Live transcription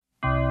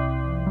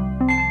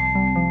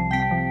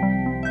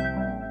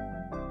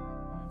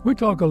We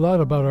talk a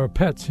lot about our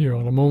pets here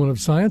on A Moment of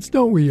Science,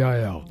 don't we,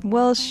 Yael?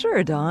 Well,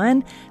 sure,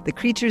 Don. The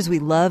creatures we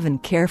love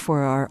and care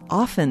for are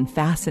often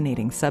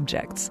fascinating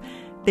subjects.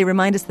 They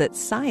remind us that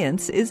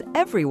science is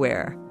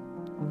everywhere.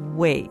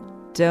 Wait,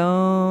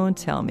 don't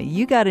tell me.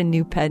 You got a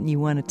new pet and you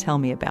want to tell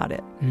me about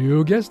it.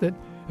 You guessed it.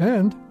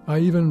 And I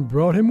even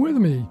brought him with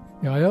me.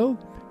 Yael,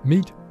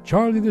 meet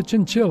Charlie the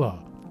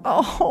Chinchilla.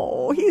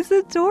 Oh, he's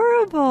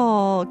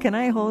adorable. Can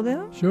I hold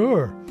him?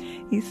 Sure.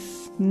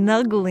 He's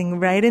snuggling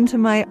right into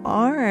my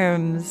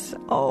arms.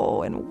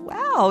 Oh, and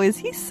wow, is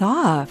he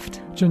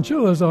soft.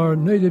 Chinchillas are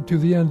native to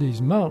the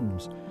Andes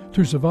Mountains.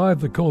 To survive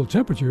the cold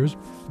temperatures,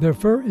 their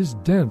fur is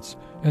dense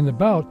and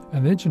about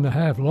 1.5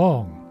 inches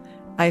long.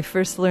 I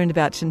first learned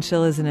about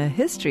chinchillas in a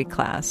history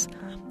class.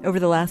 Over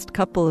the last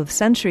couple of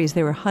centuries,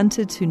 they were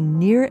hunted to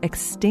near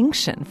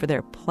extinction for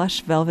their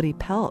plush, velvety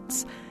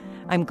pelts.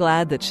 I'm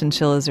glad that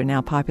chinchillas are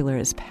now popular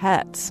as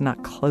pets,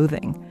 not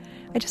clothing.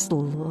 I just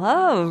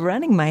love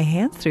running my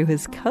hands through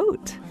his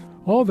coat.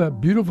 All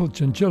that beautiful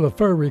chinchilla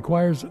fur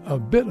requires a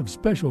bit of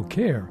special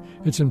care.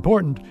 It's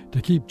important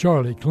to keep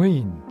Charlie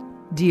clean.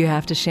 Do you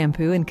have to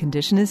shampoo and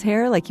condition his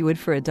hair like you would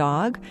for a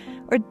dog?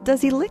 Or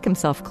does he lick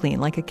himself clean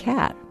like a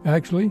cat?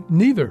 Actually,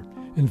 neither.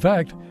 In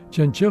fact,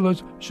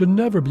 chinchillas should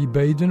never be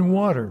bathed in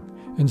water.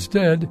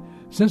 Instead,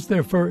 since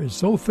their fur is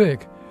so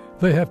thick,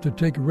 they have to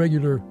take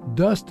regular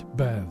dust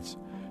baths.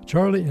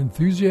 Charlie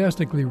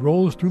enthusiastically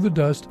rolls through the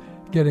dust,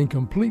 getting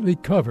completely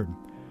covered.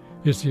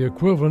 It's the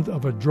equivalent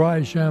of a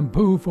dry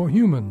shampoo for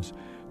humans.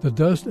 The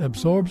dust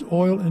absorbs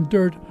oil and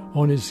dirt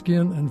on his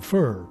skin and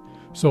fur.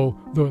 So,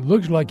 though it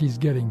looks like he's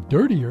getting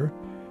dirtier,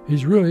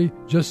 he's really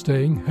just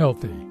staying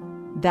healthy.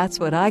 That's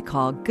what I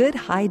call good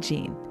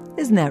hygiene.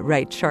 Isn't that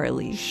right,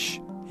 Charlie? Shh,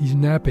 he's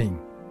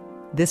napping.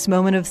 This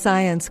Moment of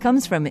Science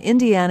comes from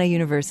Indiana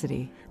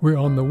University. We're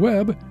on the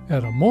web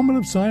at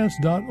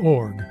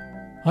amomentofscience.org.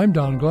 I'm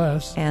Don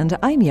Glass. And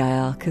I'm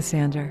Yael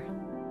Cassander.